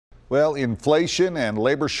Well, inflation and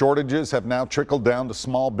labor shortages have now trickled down to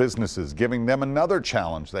small businesses, giving them another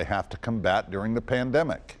challenge they have to combat during the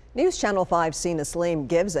pandemic. News Channel 5's Sina Saleem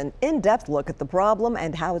gives an in-depth look at the problem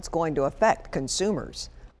and how it's going to affect consumers.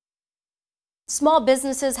 Small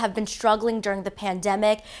businesses have been struggling during the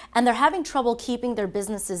pandemic, and they're having trouble keeping their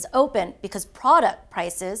businesses open because product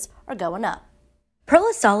prices are going up.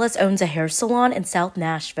 Perla Salas owns a hair salon in South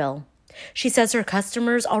Nashville. She says her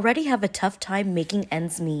customers already have a tough time making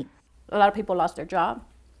ends meet. A lot of people lost their job.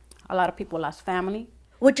 A lot of people lost family.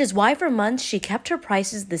 Which is why for months she kept her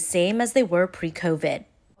prices the same as they were pre-COVID.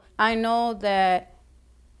 I know that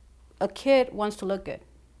a kid wants to look good,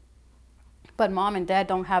 but mom and dad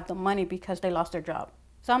don't have the money because they lost their job.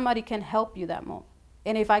 Somebody can help you that moment.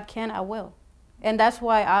 And if I can, I will. And that's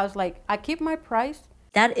why I was like, I keep my price.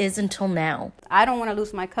 That is until now. I don't want to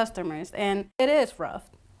lose my customers, and it is rough.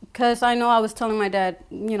 Because I know I was telling my dad,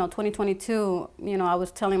 2022, I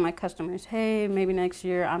was telling my customers, hey, maybe next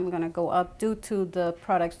year I'm going to go up due to the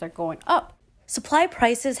products that are going up. Supply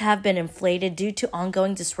prices have been inflated due to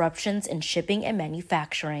ongoing disruptions in shipping and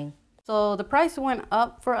manufacturing. So the price went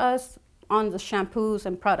up for us on the shampoos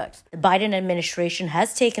and products. The Biden administration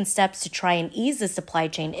has taken steps to try and ease the supply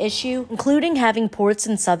chain issue, including having ports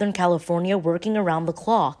in Southern California working around the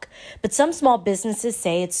clock. But some small businesses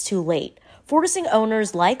say it's too late, forcing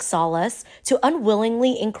owners like Salas to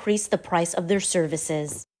unwillingly increase the price of their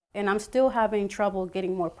services. And I'm still having trouble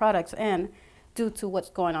getting more products in due to what's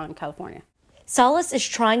going on in California. Salas is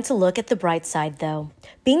trying to look at the bright side, though.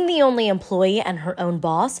 Being the only employee and her own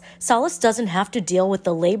boss, Salas doesn't have to deal with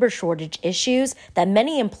the labor shortage issues that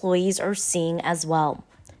many employees are seeing as well.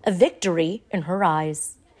 A victory in her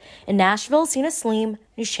eyes. In Nashville, Sina Saleem,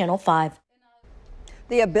 News Channel 5.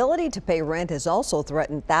 The ability to pay rent has also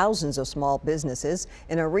threatened thousands of small businesses.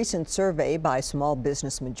 In a recent survey by Small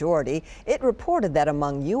Business Majority, it reported that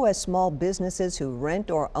among U.S. small businesses who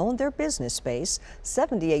rent or own their business space,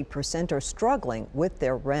 78% are struggling with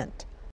their rent.